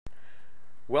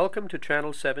Welcome to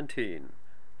Channel 17,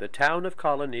 the Town of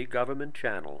Colonie Government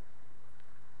Channel.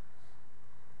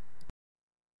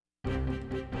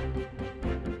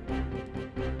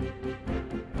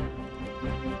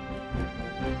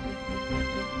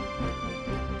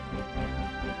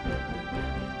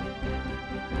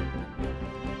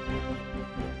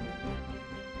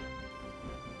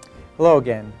 Hello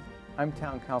again. I'm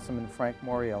Town Councilman Frank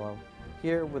Mauriello,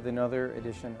 here with another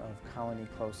edition of Colonie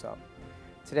Close-Up.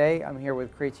 Today I'm here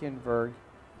with Chretien, Voerg,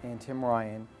 and Tim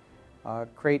Ryan.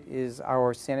 Cret is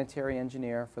our sanitary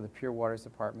engineer for the Pure Waters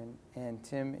Department, and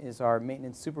Tim is our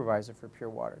maintenance supervisor for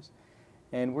Pure Waters.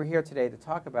 And we're here today to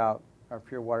talk about our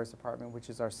Pure Waters Department, which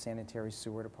is our sanitary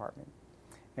sewer department.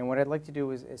 And what I'd like to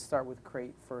do is start with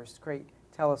Cret first. Cret,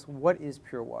 tell us, what is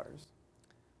Pure Waters?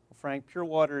 Well, Frank, Pure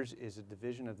Waters is a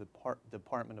division of the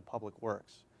Department of Public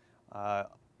Works,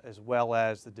 as well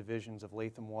as the divisions of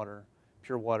Latham Water,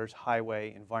 Pure Waters,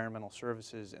 Highway, Environmental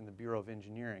Services, and the Bureau of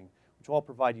Engineering, which all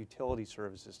provide utility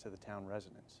services to the town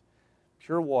residents.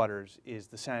 Pure Waters is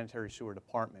the sanitary sewer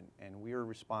department, and we are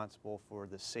responsible for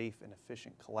the safe and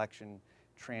efficient collection,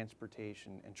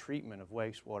 transportation, and treatment of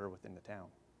wastewater within the town.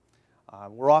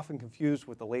 We're often confused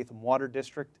with the Latham Water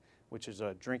District, which is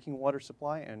a drinking water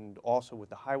supply, and also with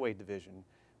the Highway Division,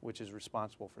 which is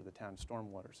responsible for the town's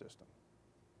stormwater system,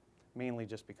 mainly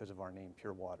just because of our name,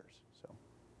 Pure Waters.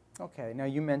 Okay, now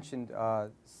you mentioned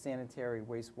sanitary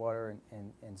wastewater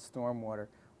and stormwater.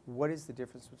 What is the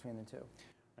difference between the two?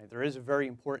 Right, there is a very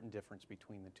important difference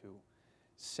between the two.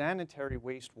 Sanitary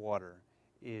wastewater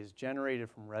is generated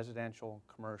from residential,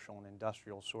 commercial, and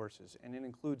industrial sources, and it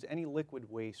includes any liquid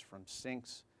waste from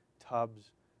sinks, tubs,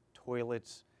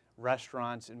 toilets,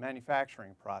 restaurants, and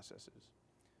manufacturing processes.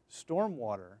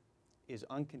 Stormwater is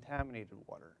uncontaminated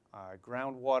water,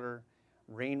 groundwater,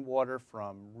 rainwater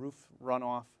from roof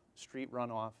runoff, street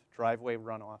runoff, driveway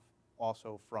runoff,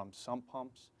 also from sump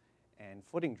pumps and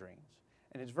footing drains.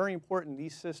 And it's very important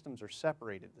these systems are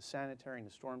separated. The sanitary and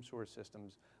the storm sewer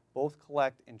systems both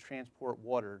collect and transport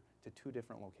water to two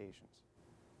different locations.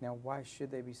 Now, why should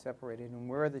they be separated, and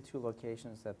where are the two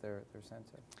locations that they're sent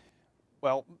to?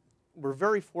 Well, we're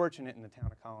very fortunate in the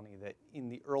town of Colonie that in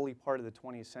the early part of the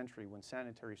 20th century, when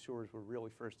sanitary sewers were really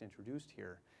first introduced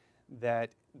here, that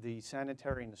the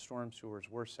sanitary and the storm sewers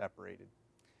were separated.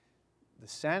 The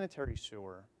sanitary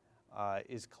sewer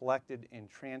is collected and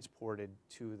transported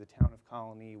to the town of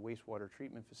Colonie wastewater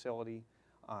treatment facility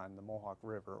on the Mohawk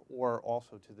River, or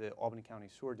also to the Albany County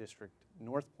Sewer District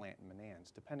North Plant in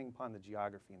Manans, depending upon the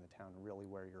geography in the town and really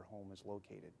where your home is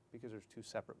located, because there's two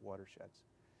separate watersheds.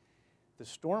 The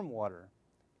stormwater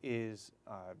is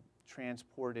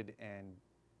transported and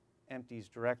empties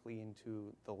directly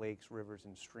into the lakes, rivers,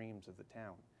 and streams of the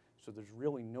town. So there's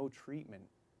really no treatment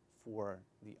for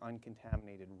the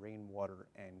uncontaminated rainwater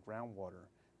and groundwater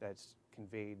that's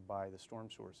conveyed by the storm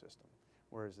sewer system,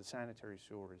 whereas the sanitary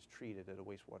sewer is treated at a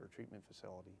wastewater treatment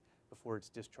facility before it's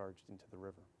discharged into the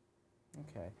river.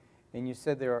 Okay, and you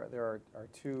said there are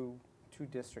two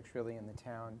districts really in the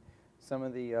town. Some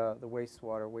of the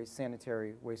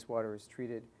sanitary wastewater is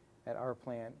treated at our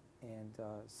plant, and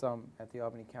some at the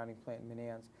Albany County plant in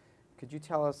Manans. Could you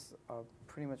tell us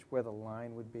pretty much where the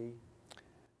line would be?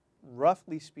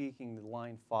 Roughly speaking, the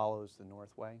line follows the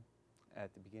Northway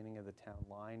at the beginning of the town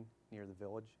line near the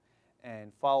village,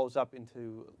 and follows up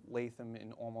into Latham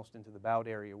and almost into the Bowd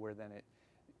area, where then it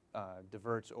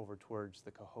diverts over towards the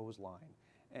Cohoes line.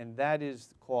 And that is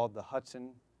called the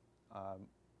Hudson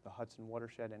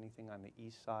watershed, anything on the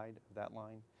east side of that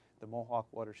line. The Mohawk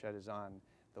watershed is on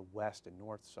the west and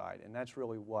north side, and that's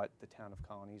really what the town of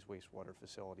Colonie's wastewater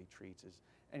facility treats, is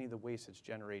any of the waste that's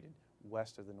generated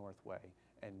west of the Northway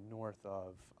and north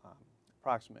of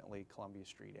approximately Columbia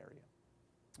Street area.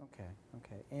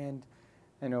 Okay. And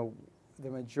I know the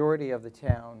majority of the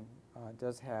town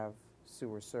does have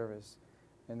sewer service,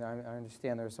 and I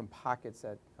understand there are some pockets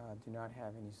that do not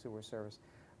have any sewer service.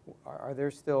 Are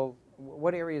there still,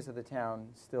 what areas of the town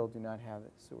still do not have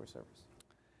sewer service?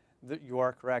 You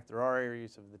are correct. There are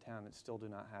areas of the town that still do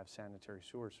not have sanitary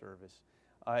sewer service.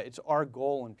 It's our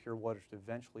goal in Pure Waters to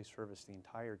eventually service the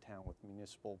entire town with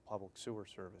municipal public sewer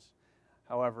service.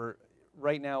 However,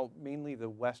 right now, mainly the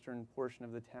western portion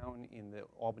of the town in the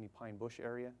Albany Pine Bush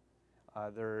area,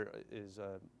 there is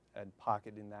a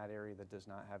pocket in that area that does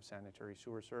not have sanitary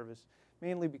sewer service,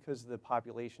 mainly because of the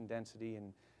population density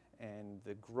and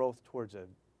the growth towards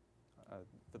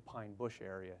the Pine Bush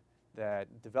area, that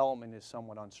development is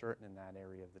somewhat uncertain in that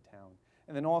area of the town.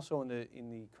 And then also in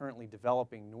the currently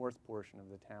developing north portion of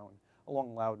the town,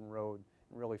 along Loudon Road,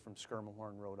 and really from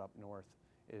Skirmahorn Road up north,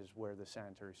 is where the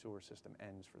sanitary sewer system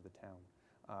ends for the town.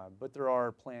 But there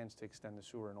are plans to extend the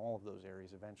sewer in all of those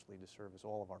areas eventually to service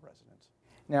all of our residents.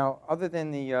 Now, other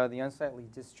than the unsightly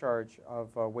discharge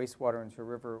of wastewater into a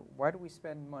river, why do we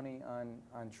spend money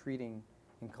on treating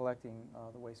and collecting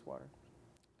the wastewater?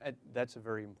 That's a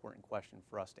very important question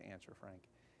for us to answer, Frank.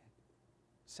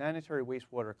 Sanitary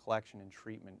wastewater collection and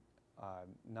treatment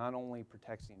not only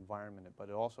protects the environment, but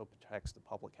it also protects the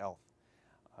public health.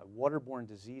 Waterborne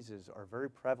diseases are very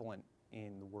prevalent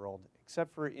in the world,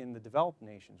 except for in the developed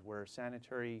nations where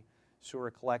sanitary sewer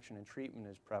collection and treatment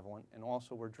is prevalent, and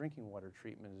also where drinking water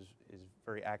treatment is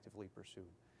very actively pursued.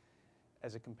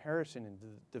 As a comparison, in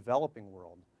the developing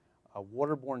world,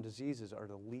 waterborne diseases are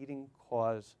the leading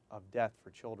cause of death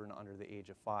for children under the age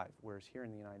of 5, whereas here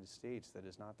in the United States that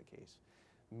is not the case,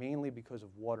 mainly because of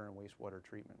water and wastewater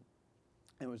treatment.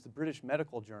 And it was the British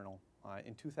Medical Journal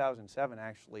in 2007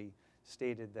 actually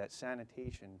stated that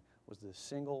sanitation was the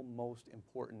single most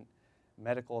important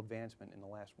medical advancement in the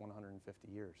last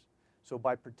 150 years. So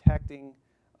by protecting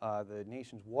the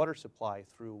nation's water supply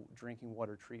through drinking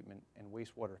water treatment and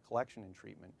wastewater collection and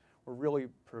treatment, we're really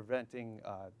preventing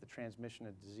the transmission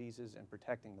of diseases and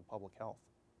protecting the public health.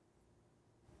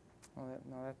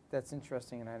 Well, that's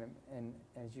interesting, and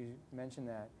as you mentioned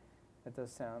that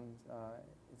does sound,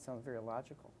 it sounds very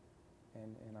logical,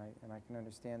 and I can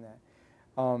understand that.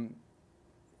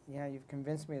 Yeah, you've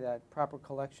convinced me that proper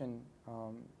collection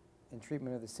and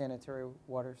treatment of the sanitary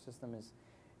water system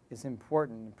is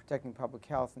important in protecting public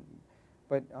health.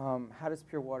 But how does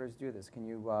Pure Waters do this? Can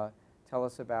you tell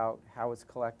us about how it's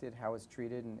collected, how it's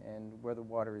treated, and where the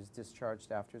water is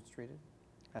discharged after it's treated?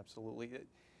 Absolutely.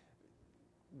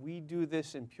 We do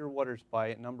this in Pure Waters by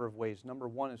a number of ways. Number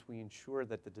one is we ensure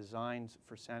that the designs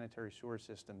for sanitary sewer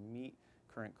system meet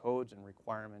current codes and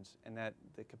requirements, and that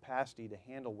the capacity to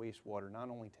handle wastewater not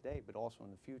only today but also in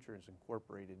the future is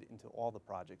incorporated into all the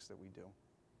projects that we do.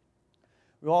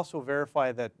 We also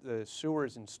verify that the sewer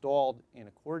is installed in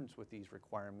accordance with these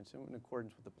requirements and in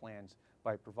accordance with the plans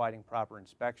by providing proper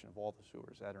inspection of all the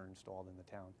sewers that are installed in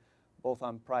the town, both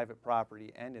on private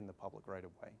property and in the public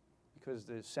right-of-way. Because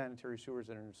the sanitary sewers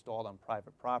that are installed on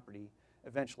private property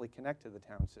eventually connect to the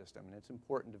town system, and it's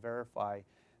important to verify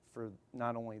for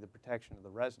not only the protection of the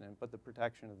resident, but the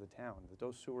protection of the town, that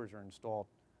those sewers are installed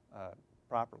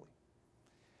properly.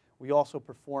 We also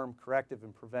perform corrective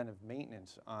and preventive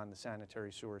maintenance on the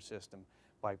sanitary sewer system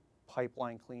by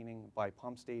pipeline cleaning, by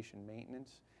pump station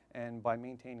maintenance, and by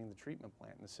maintaining the treatment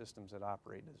plant and the systems that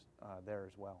operate there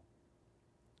as well.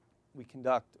 We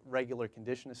conduct regular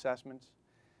condition assessments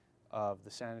of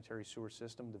the sanitary sewer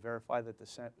system to verify that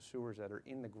the sewers that are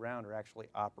in the ground are actually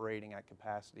operating at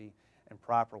capacity and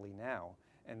properly now,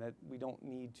 and that we don't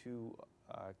need to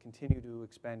continue to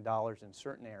expend dollars in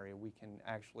certain area. We can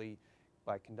actually,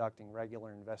 by conducting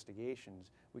regular investigations,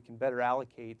 we can better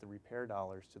allocate the repair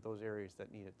dollars to those areas that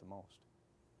need it the most.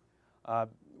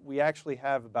 We actually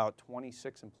have about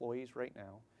 26 employees right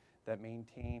now that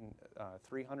maintain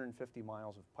 350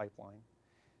 miles of pipeline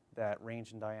that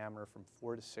range in diameter from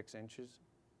 4 to 6 inches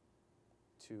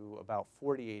to about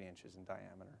 48 inches in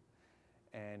diameter,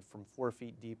 and from 4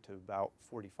 feet deep to about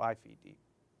 45 feet deep.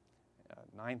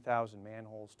 9,000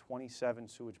 manholes, 27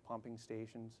 sewage pumping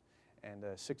stations, and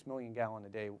a 6 million gallon a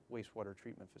day wastewater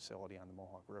treatment facility on the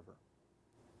Mohawk River.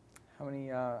 How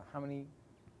many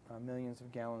millions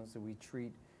of gallons do we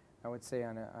treat, I would say,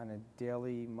 on a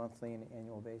daily, monthly, and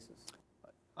annual basis?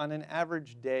 On an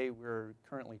average day, we're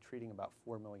currently treating about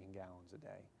 4 million gallons a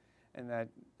day, and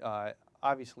that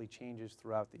obviously changes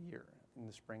throughout the year. In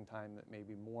the springtime, it may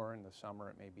be more. In the summer,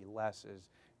 it may be less as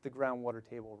the groundwater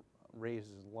table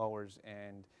raises and lowers.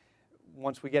 And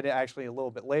once we get actually a little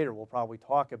bit later, we'll probably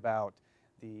talk about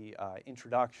the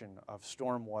introduction of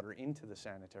stormwater into the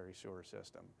sanitary sewer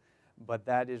system. But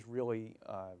that is really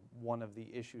one of the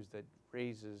issues that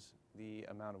raises the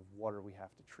amount of water we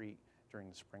have to treat during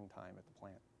the springtime at the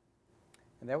plant.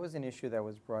 And that was an issue that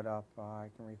was brought up, I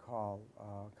can recall,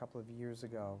 a couple of years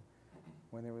ago,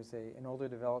 when there was an older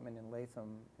development in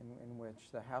Latham in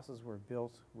which the houses were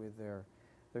built with their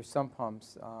sump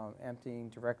pumps emptying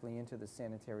directly into the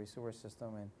sanitary sewer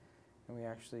system, and we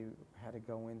actually had to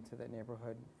go into that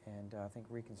neighborhood and I think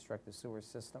reconstruct the sewer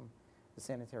system, the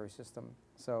sanitary system.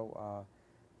 So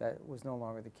that was no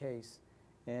longer the case.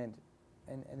 And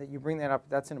that you bring that up,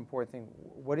 that's an important thing.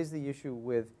 What is the issue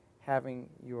with having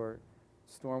your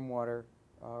stormwater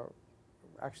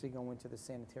actually go into the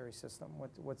sanitary system?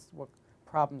 What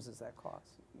problems does that cause?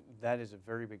 That is a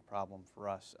very big problem for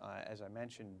us. As I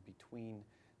mentioned, between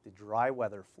the dry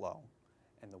weather flow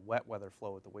and the wet weather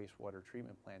flow at the wastewater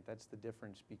treatment plant, that's the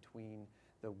difference between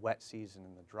the wet season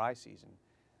and the dry season.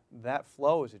 That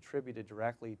flow is attributed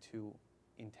directly to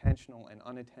intentional and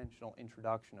unintentional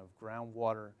introduction of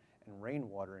groundwater and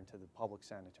rainwater into the public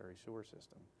sanitary sewer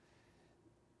system.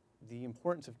 The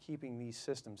importance of keeping these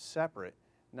systems separate,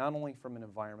 not only from an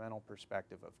environmental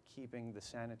perspective of keeping the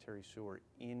sanitary sewer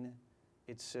in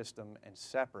its system and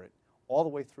separate all the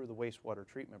way through the wastewater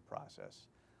treatment process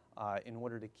in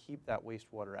order to keep that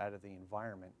wastewater out of the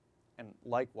environment, and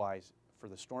likewise for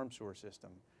the storm sewer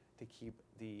system to keep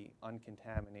the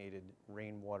uncontaminated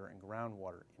rainwater and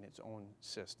groundwater in its own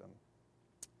system.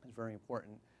 It's very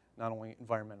important, not only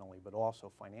environmentally but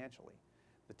also financially.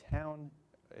 The town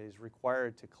is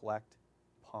required to collect,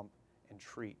 pump, and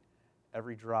treat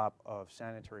every drop of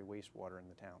sanitary wastewater in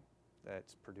the town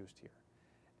that's produced here.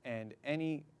 And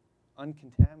any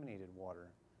uncontaminated water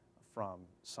from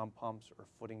sump pumps or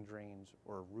footing drains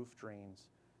or roof drains,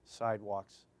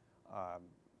 sidewalks,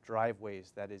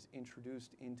 driveways that is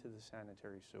introduced into the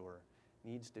sanitary sewer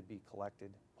needs to be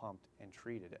collected, pumped, and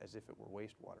treated as if it were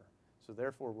wastewater. So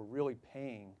therefore, we're really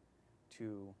paying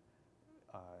to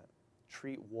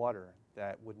treat water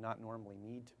that would not normally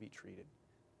need to be treated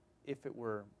if it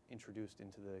were introduced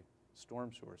into the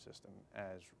storm sewer system,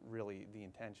 as really the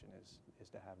intention is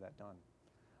to have that done.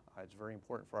 It's very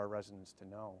important for our residents to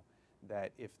know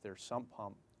that if their sump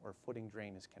pump or footing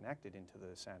drain is connected into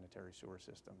the sanitary sewer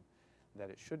system, that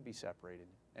it should be separated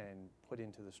and put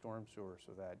into the storm sewer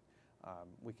so that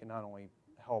we can not only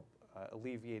help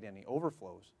alleviate any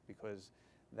overflows, because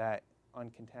that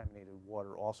uncontaminated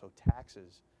water also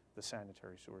taxes the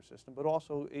sanitary sewer system, but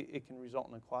also it can result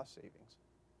in a cost savings.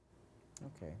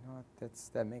 Okay, no,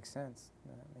 that makes sense.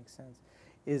 That makes sense.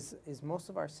 Is most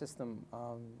of our system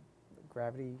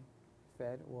gravity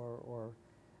fed, or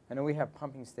I know we have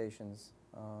pumping stations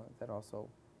that also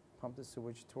pump the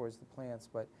sewage towards the plants,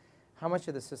 but how much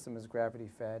of the system is gravity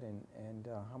fed, and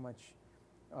how much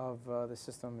of the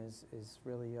system is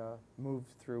really moved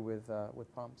through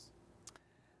with pumps?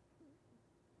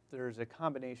 There's a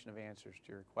combination of answers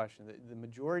to your question. The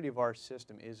majority of our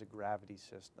system is a gravity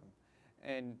system.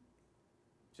 And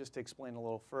just to explain a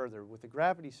little further, with the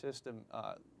gravity system,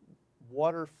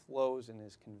 water flows and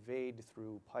is conveyed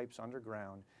through pipes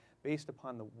underground based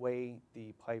upon the way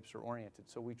the pipes are oriented.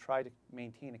 So we try to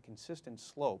maintain a consistent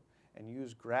slope and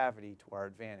use gravity to our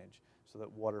advantage so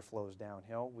that water flows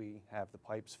downhill. We have the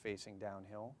pipes facing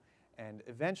downhill. And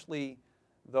eventually,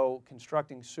 though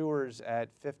constructing sewers at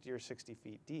 50 or 60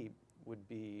 feet deep would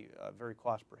be very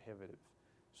cost prohibitive.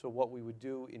 So what we would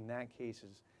do in that case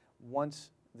is, once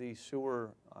the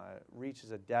sewer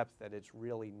reaches a depth that it's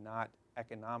really not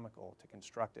economical to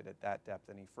construct it at that depth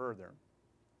any further,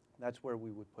 that's where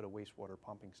we would put a wastewater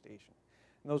pumping station.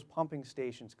 And those pumping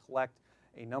stations collect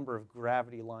a number of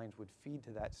gravity lines would feed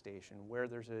to that station, where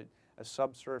there's a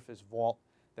subsurface vault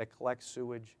that collects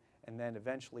sewage and then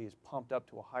eventually is pumped up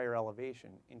to a higher elevation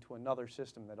into another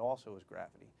system that also is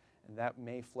gravity. And that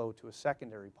may flow to a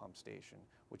secondary pump station,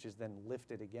 which is then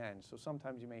lifted again. So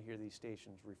sometimes you may hear these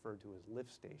stations referred to as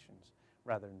lift stations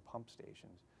rather than pump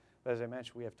stations. But as I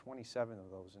mentioned, we have 27 of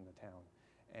those in the town.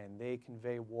 And they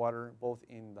convey water both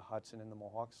in the Hudson and the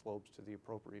Mohawk slopes to the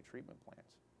appropriate treatment plants.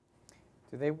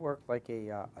 Do they work like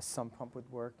a sump pump would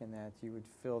work, in that you would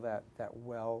fill that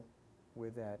well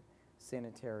with that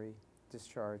sanitary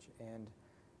discharge, and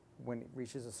when it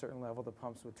reaches a certain level, the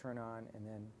pumps would turn on and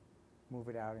then move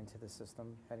it out into the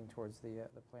system heading towards the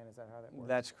plant? Is that how that works?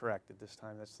 That's correct at this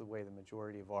time. That's the way the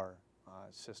majority of our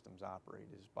systems operate,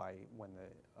 is by when the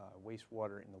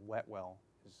wastewater in the wet well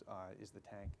is the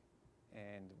tank.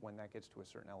 And when that gets to a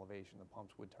certain elevation, the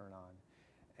pumps would turn on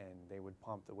and they would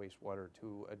pump the wastewater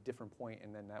to a different point,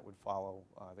 and then that would follow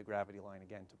the gravity line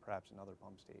again to perhaps another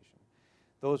pump station.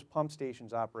 Those pump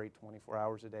stations operate 24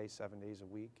 hours a day, 7 days a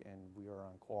week, and we are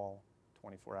on call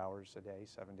 24 hours a day,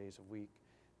 7 days a week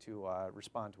to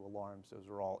respond to alarms. Those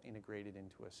are all integrated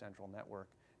into a central network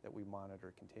that we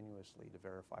monitor continuously to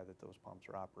verify that those pumps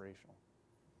are operational.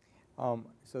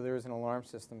 So there is an alarm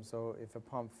system, so if a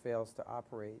pump fails to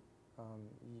operate,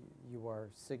 you are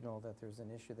signaled that there's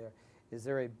an issue there. Is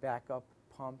there a backup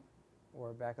pump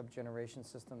or a backup generation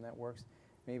system that works?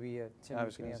 Maybe Tim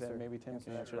can answer. Maybe Tim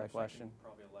can answer that question.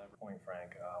 Probably elaborate point,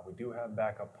 Frank. We do have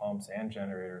backup pumps and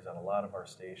generators at a lot of our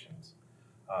stations.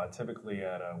 Typically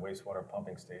at a wastewater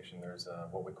pumping station, there's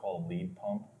what we call a lead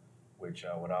pump, which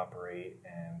would operate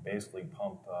and basically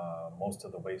pump most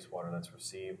of the wastewater that's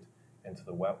received into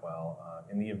the wet well.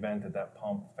 In the event that that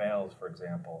pump fails, for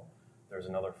example, there's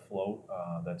another float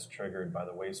that's triggered by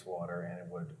the wastewater, and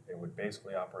it would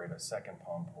basically operate a second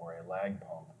pump or a lag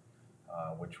pump,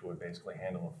 which would basically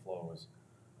handle the flows.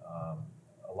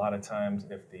 A lot of times,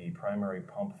 if the primary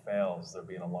pump fails, there'll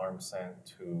be an alarm sent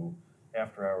to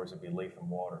After hours, it'd be Latham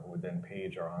Water, who would then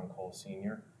page our on-call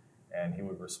senior, and he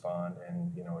would respond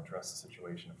and address the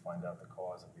situation and find out the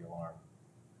cause of the alarm.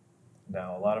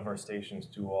 Now, a lot of our stations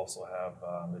do also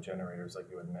have the generators, like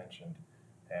you had mentioned,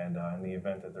 and in the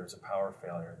event that there's a power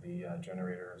failure, the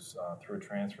generators through a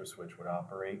transfer switch would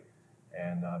operate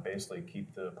and basically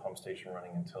keep the pump station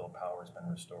running until power has been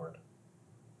restored.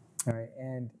 All right,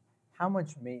 and how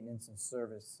much maintenance and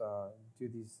service do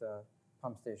these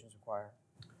pump stations require?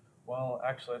 Well,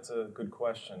 actually, that's a good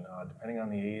question. Depending on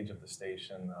the age of the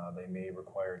station, they may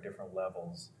require different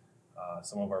levels.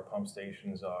 Some of our pump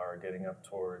stations are getting up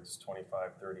towards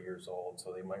 25, 30 years old,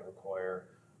 so they might require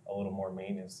a little more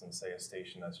maintenance than, say, a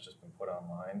station that's just been put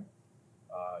online.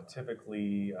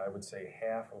 Typically, I would say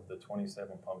half of the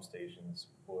 27 pump stations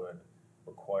would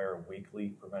require weekly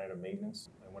preventative maintenance.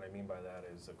 And what I mean by that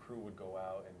is a crew would go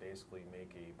out and basically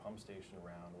make a pump station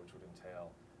round, which would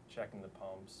entail checking the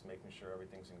pumps, making sure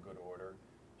everything's in good order,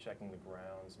 checking the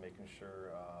grounds, making sure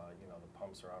the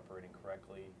pumps are operating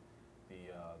correctly,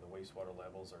 the wastewater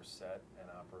levels are set and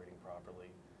operating properly.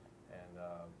 And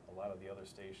a lot of the other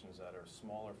stations that are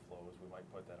smaller flows, we might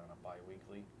put that on a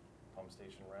bi-weekly pump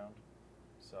station round.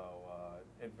 So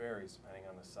it varies depending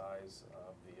on the size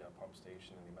of the pump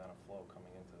station and the amount of flow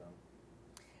coming into them.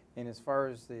 And as far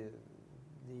as the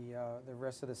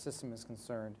rest of the system is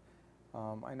concerned,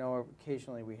 I know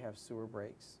occasionally we have sewer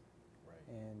breaks,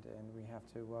 Right. and we have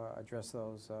to address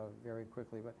those very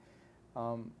quickly. But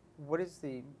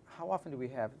how often do we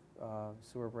have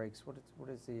sewer breaks? What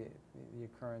is the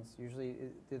occurrence? Usually,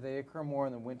 do they occur more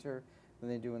in the winter than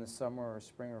they do in the summer or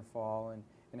spring or fall?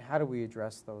 And how do we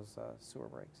address those sewer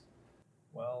breaks?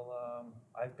 Well,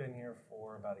 I've been here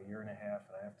for about a year and a half,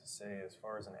 and I have to say, as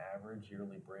far as an average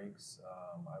yearly breaks,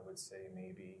 I would say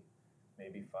maybe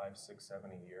 5, 6,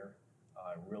 7 a year.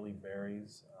 It really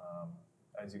varies.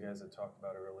 As you guys had talked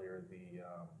about earlier,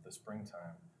 the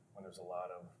springtime, when there's a lot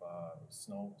of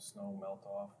snow melt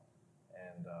off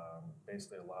and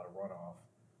basically a lot of runoff,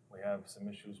 we have some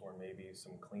issues where maybe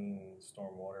some clean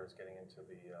storm water is getting into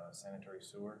the sanitary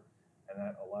sewer, and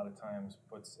that a lot of times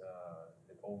puts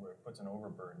an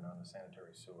overburden on the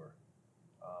sanitary sewer.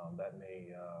 That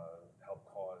may help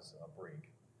cause a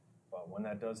break. But when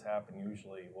that does happen,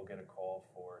 usually we'll get a call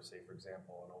for, say, for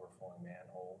example, an overflowing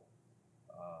manhole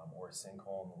or a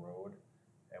sinkhole in the road.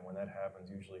 And when that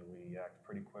happens, usually we act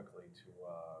pretty quickly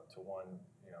to one,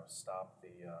 stop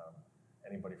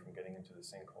anybody from getting into the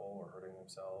sinkhole or hurting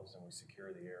themselves, and we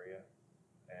secure the area.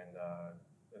 And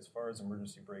as far as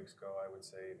emergency breaks go, I would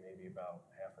say maybe about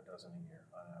half a dozen a year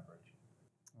on average.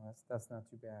 Well, that's not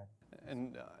too bad.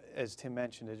 And as Tim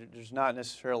mentioned, there's not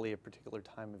necessarily a particular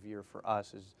time of year for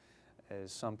us,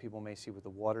 as some people may see with the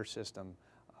water system.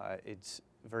 It's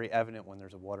very evident when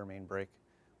there's a water main break,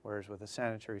 whereas with a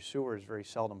sanitary sewer, it's very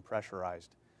seldom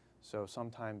pressurized. So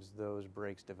sometimes those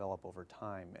breaks develop over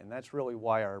time, and that's really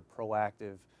why our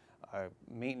proactive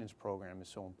maintenance program is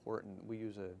so important. We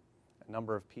use a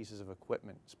number of pieces of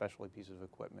equipment, especially pieces of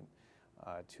equipment,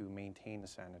 to maintain the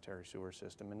sanitary sewer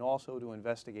system and also to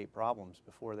investigate problems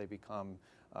before they become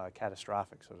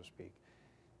catastrophic, so to speak.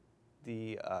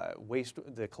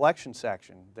 The collection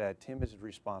section that Tim is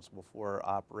responsible for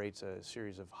operates a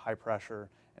series of high pressure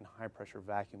and high pressure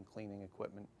vacuum cleaning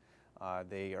equipment.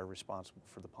 They are responsible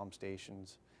for the pump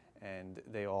stations, and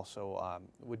they also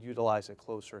would utilize a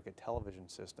closed circuit television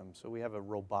system. So we have a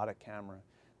robotic camera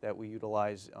that we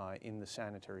utilize in the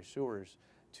sanitary sewers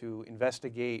to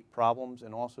investigate problems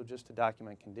and also just to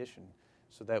document condition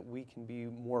so that we can be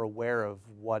more aware of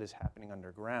what is happening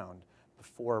underground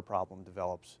before a problem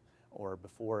develops or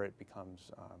before it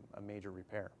becomes a major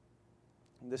repair.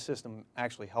 This system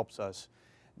actually helps us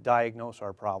diagnose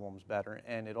our problems better,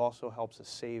 and it also helps us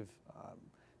save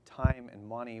time and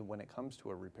money when it comes to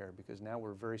a repair, because now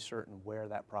we're very certain where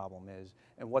that problem is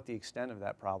and what the extent of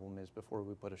that problem is before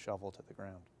we put a shovel to the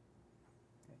ground.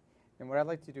 Okay. And what I'd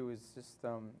like to do is just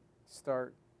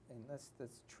start, and let's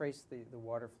trace the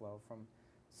water flow from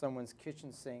someone's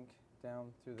kitchen sink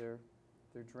down through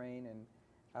their drain and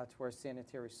out to our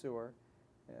sanitary sewer.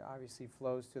 It obviously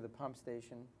flows to the pump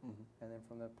station, and then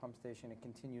from the pump station it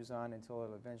continues on until it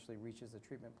eventually reaches the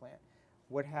treatment plant.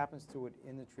 What happens to it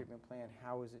in the treatment plant?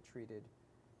 How is it treated?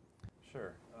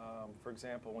 Sure. For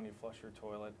example, when you flush your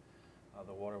toilet,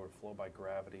 the water would flow by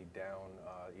gravity down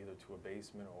either to a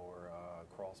basement or a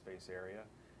crawl space area,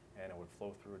 and it would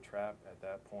flow through a trap at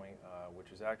that point,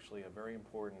 which is actually a very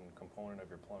important component of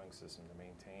your plumbing system to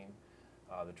maintain.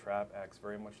 The trap acts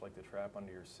very much like the trap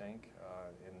under your sink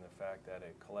in the fact that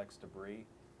it collects debris,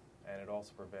 and it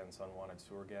also prevents unwanted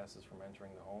sewer gases from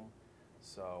entering the home.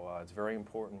 So it's very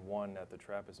important, one, that the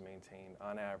trap is maintained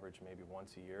on average maybe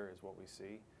once a year is what we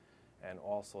see, and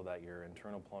also that your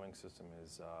internal plumbing system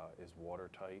is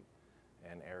watertight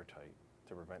and airtight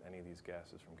to prevent any of these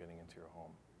gases from getting into your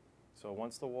home. So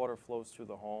once the water flows through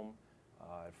the home,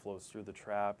 it flows through the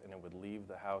trap, and it would leave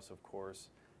the house, of course,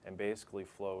 and basically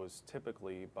flows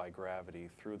typically by gravity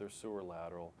through the sewer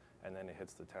lateral, and then it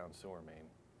hits the town sewer main.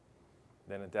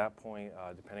 Then at that point,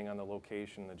 depending on the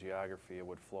location, the geography, it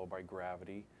would flow by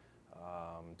gravity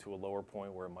to a lower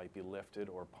point where it might be lifted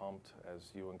or pumped, as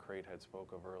you and Crate had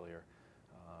spoke of earlier,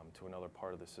 to another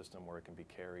part of the system where it can be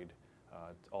carried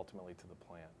ultimately to the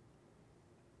plant.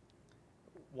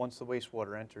 Once the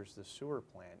wastewater enters the sewer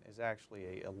plant is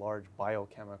actually a large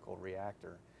biochemical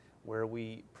reactor where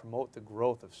we promote the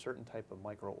growth of certain type of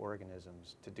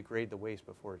microorganisms to degrade the waste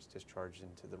before it's discharged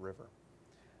into the river.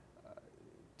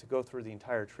 To go through the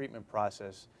entire treatment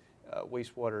process,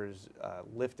 wastewater is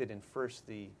lifted, and first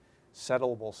the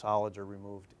settlable solids are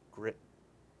removed, grit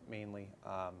mainly,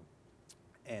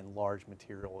 and large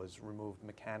material is removed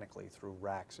mechanically through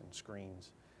racks and screens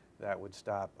that would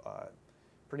stop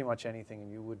pretty much anything,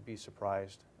 and you would be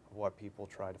surprised of what people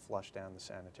try to flush down the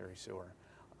sanitary sewer.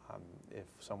 If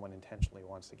someone intentionally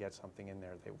wants to get something in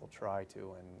there, they will try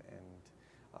to,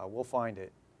 and we'll find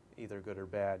it, either good or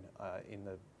bad, in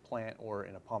the plant or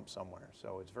in a pump somewhere.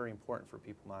 So it's very important for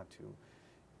people not to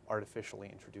artificially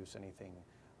introduce anything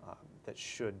that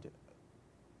should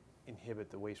inhibit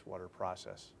the wastewater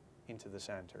process into the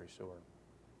sanitary sewer.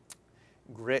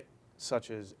 Grit,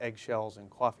 such as eggshells and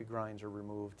coffee grinds, are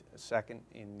removed second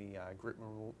in the grit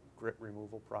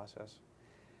removal process,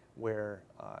 where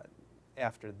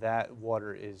after that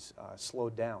water is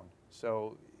slowed down.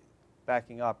 So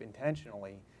backing up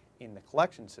intentionally, in the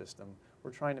collection system,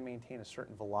 we're trying to maintain a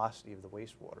certain velocity of the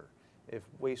wastewater. If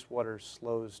wastewater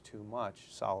slows too much,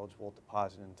 solids will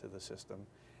deposit into the system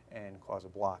and cause a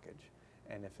blockage.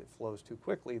 And if it flows too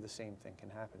quickly, the same thing can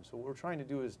happen. So what we're trying to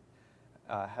do is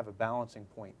have a balancing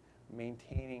point,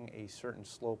 maintaining a certain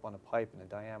slope on a pipe and a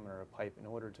diameter of a pipe in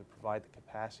order to provide the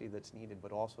capacity that's needed,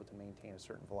 but also to maintain a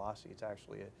certain velocity. It's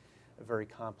actually a very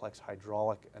complex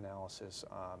hydraulic analysis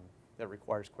that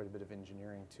requires quite a bit of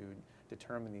engineering to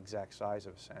determine the exact size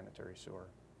of a sanitary sewer.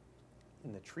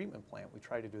 In the treatment plant, we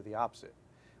try to do the opposite.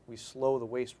 We slow the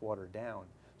wastewater down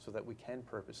so that we can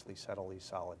purposely settle these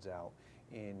solids out.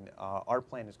 In our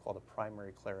plant is called a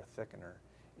primary clarificator,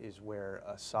 is where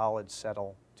solids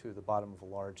settle to the bottom of a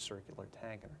large circular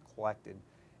tank and are collected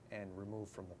and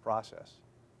removed from the process.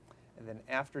 And then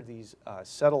after these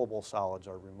settleable solids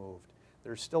are removed,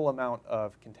 there's still amount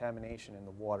of contamination in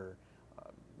the water,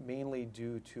 mainly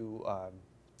due to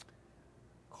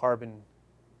carbon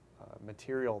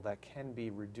material that can be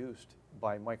reduced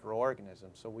by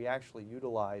microorganisms. So we actually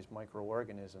utilize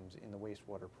microorganisms in the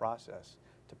wastewater process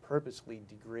to purposely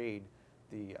degrade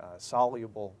the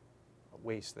soluble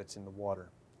waste that's in the water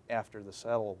after the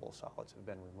settleable solids have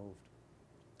been removed.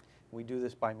 We do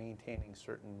this by maintaining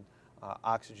certain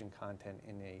oxygen content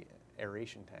in an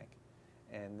aeration tank.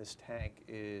 And this tank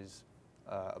is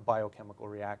a biochemical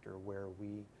reactor where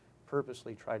we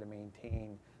purposely try to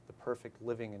maintain the perfect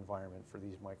living environment for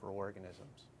these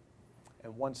microorganisms.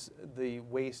 And once the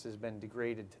waste has been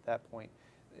degraded to that point,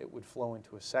 it would flow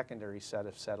into a secondary set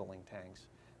of settling tanks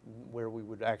where we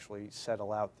would actually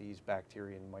settle out these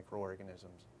bacteria and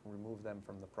microorganisms, remove them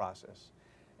from the process.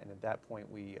 And at that point,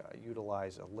 we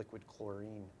utilize a liquid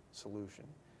chlorine solution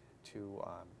to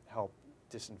help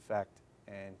disinfect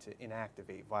and to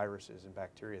inactivate viruses and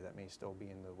bacteria that may still be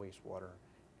in the wastewater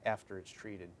after it's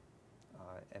treated.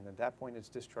 And at that point, it's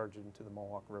discharged into the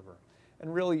Mohawk River.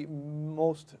 And really,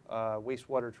 most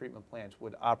wastewater treatment plants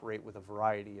would operate with a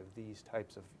variety of these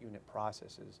types of unit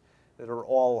processes that are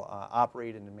all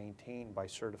operated and maintained by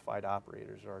certified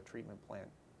operators. Our treatment plant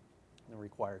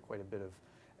require quite a bit of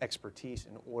expertise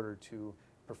in order to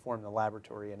perform the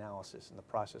laboratory analysis and the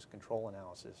process control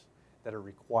analysis that are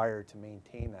required to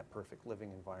maintain that perfect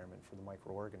living environment for the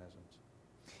microorganisms.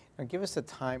 Now give us a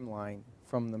timeline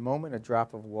from the moment a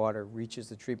drop of water reaches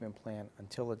the treatment plant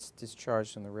until it's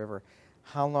discharged in the river.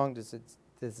 How long does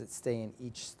it stay in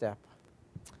each step?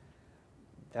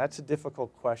 That's a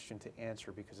difficult question to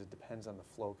answer because it depends on the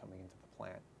flow coming into the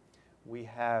plant. We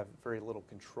have very little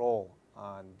control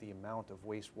on the amount of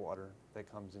wastewater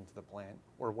that comes into the plant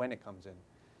or when it comes in.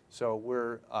 So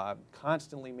we're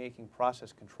constantly making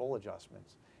process control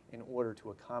adjustments in order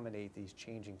to accommodate these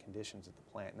changing conditions at the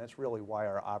plant. And that's really why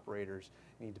our operators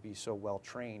need to be so well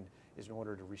trained, is in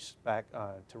order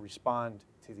to respond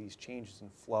to these changes in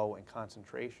flow and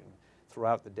concentration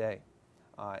throughout the day.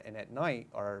 And at night,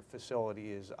 our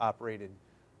facility is operated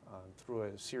through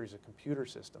a series of computer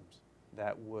systems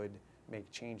that would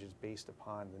make changes based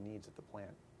upon the needs of the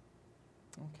plant.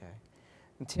 Okay.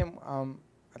 And Tim,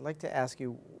 I'd like to ask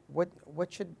you, what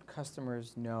should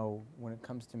customers know when it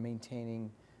comes to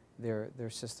maintaining their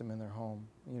system in their home?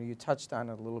 You know, you touched on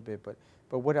it a little bit, but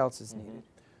what else is needed?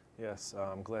 Yes,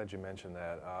 I'm glad you mentioned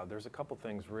that. There's a couple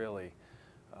things really.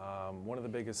 One of the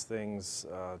biggest things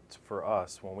for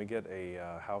us, when we get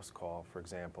a house call, for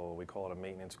example, we call it a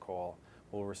maintenance call.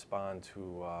 We'll respond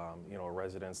to a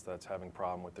residence that's having a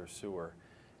problem with their sewer.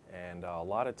 And a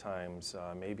lot of times,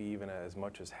 maybe even as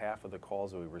much as half of the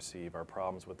calls that we receive are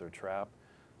problems with their trap.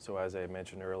 So as I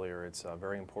mentioned earlier, it's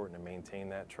very important to maintain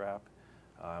that trap.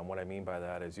 And what I mean by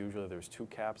that is usually there's 2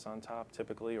 caps on top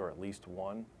typically, or at least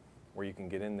 1, where you can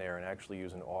get in there and actually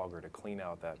use an auger to clean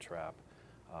out that trap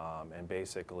and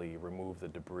basically remove the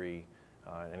debris,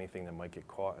 anything that might get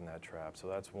caught in that trap. So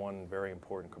that's one very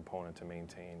important component to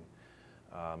maintain.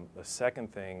 The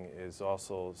second thing is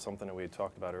also something that we had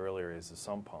talked about earlier is the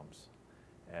sump pumps,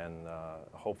 and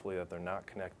hopefully that they're not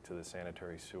connected to the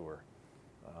sanitary sewer.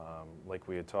 Like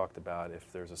we had talked about,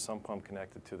 if there's a sump pump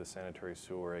connected to the sanitary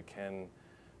sewer, it can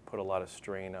put a lot of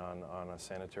strain on a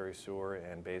sanitary sewer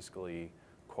and basically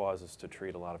cause us to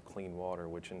treat a lot of clean water,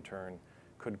 which in turn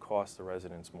could cost the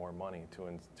residents more money to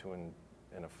in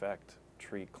effect,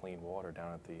 treat clean water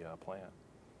down at the plant.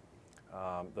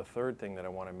 The third thing that I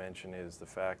want to mention is the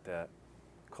fact that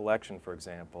collection, for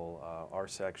example, our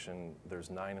section, there's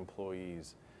 9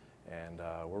 employees, and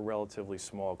we're a relatively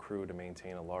small crew to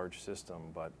maintain a large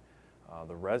system, but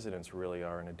the residents really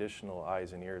are an additional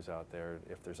eyes and ears out there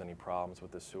if there's any problems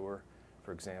with the sewer.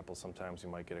 For example, sometimes you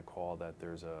might get a call that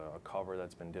there's a cover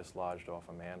that's been dislodged off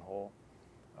a manhole,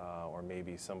 or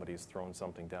maybe somebody's thrown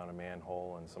something down a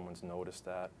manhole and someone's noticed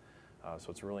that.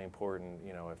 So it's really important,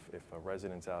 if a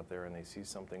resident's out there and they see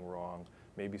something wrong,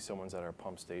 maybe someone's at our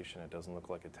pump station, it doesn't look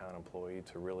like a town employee,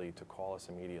 to call us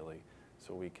immediately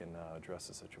so we can address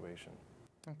the situation.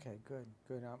 Okay, good.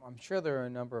 I'm sure there are a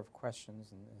number of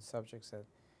questions and subjects that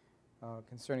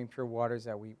concerning pure waters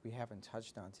that we haven't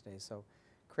touched on today. So,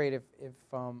 Cret, if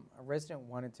a resident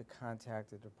wanted to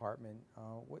contact the department,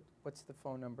 what's the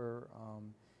phone number?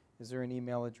 Is there an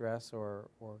email address, or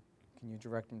can you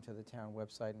direct them to the town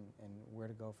website and where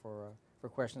to go for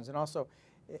questions? And also,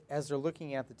 as they're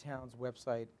looking at the town's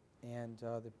website and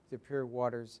the Pure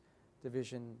Waters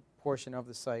Division portion of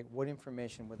the site, what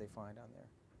information would they find on there?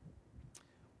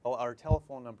 Well, our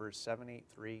telephone number is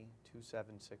 783-2766,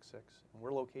 and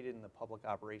we're located in the Public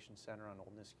Operations Center on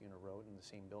Old Niskuna Road in the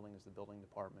same building as the Building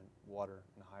Department, Water,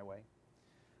 and Highway.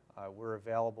 We're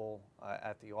available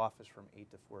at the office from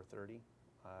 8 to 4:30,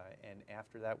 and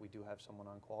after that we do have someone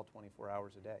on call 24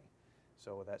 hours a day.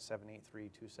 So that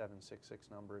 783-2766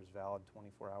 number is valid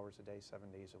 24 hours a day,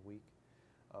 7 days a week.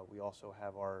 We also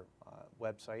have our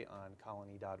website on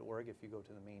colonie.org. If you go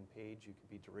to the main page, you can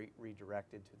be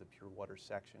redirected to the Pure Water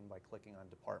section by clicking on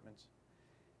Departments.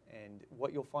 And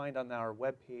what you'll find on our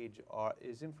webpage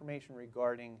is information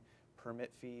regarding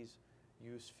permit fees,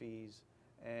 use fees,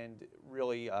 and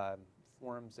really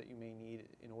forms that you may need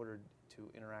in order to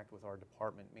interact with our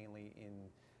department, mainly in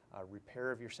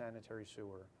repair of your sanitary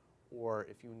sewer, or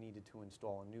if you needed to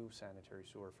install a new sanitary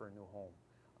sewer for a new home.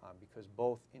 Because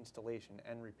both installation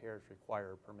and repairs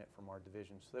require a permit from our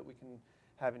division so that we can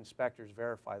have inspectors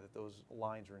verify that those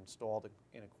lines are installed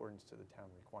in accordance to the town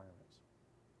requirements.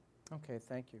 Okay,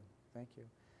 thank you.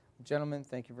 Gentlemen,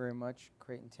 thank you very much.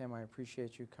 Cret and Tim, I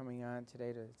appreciate you coming on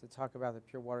today to talk about the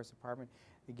Pure Waters Department.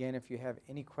 Again, if you have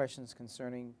any questions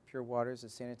concerning Pure Waters, the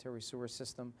sanitary sewer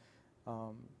system,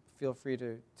 feel free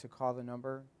to call the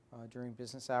number during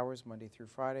business hours, Monday through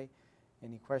Friday.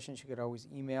 Any questions, you could always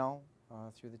email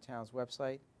through the town's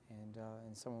website, and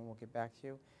someone will get back to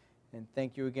you. And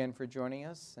thank you again for joining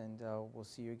us, and we'll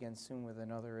see you again soon with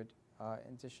another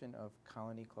edition of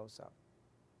Colonie Close-Up.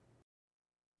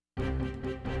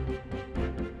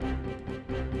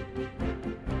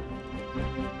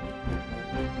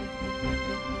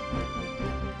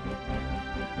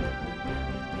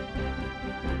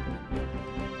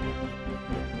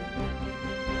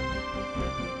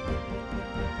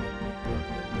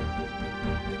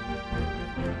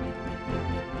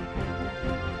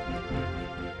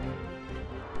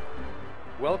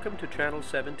 Welcome to Channel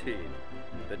 17,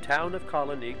 the Town of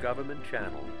Colonie Government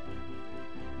Channel,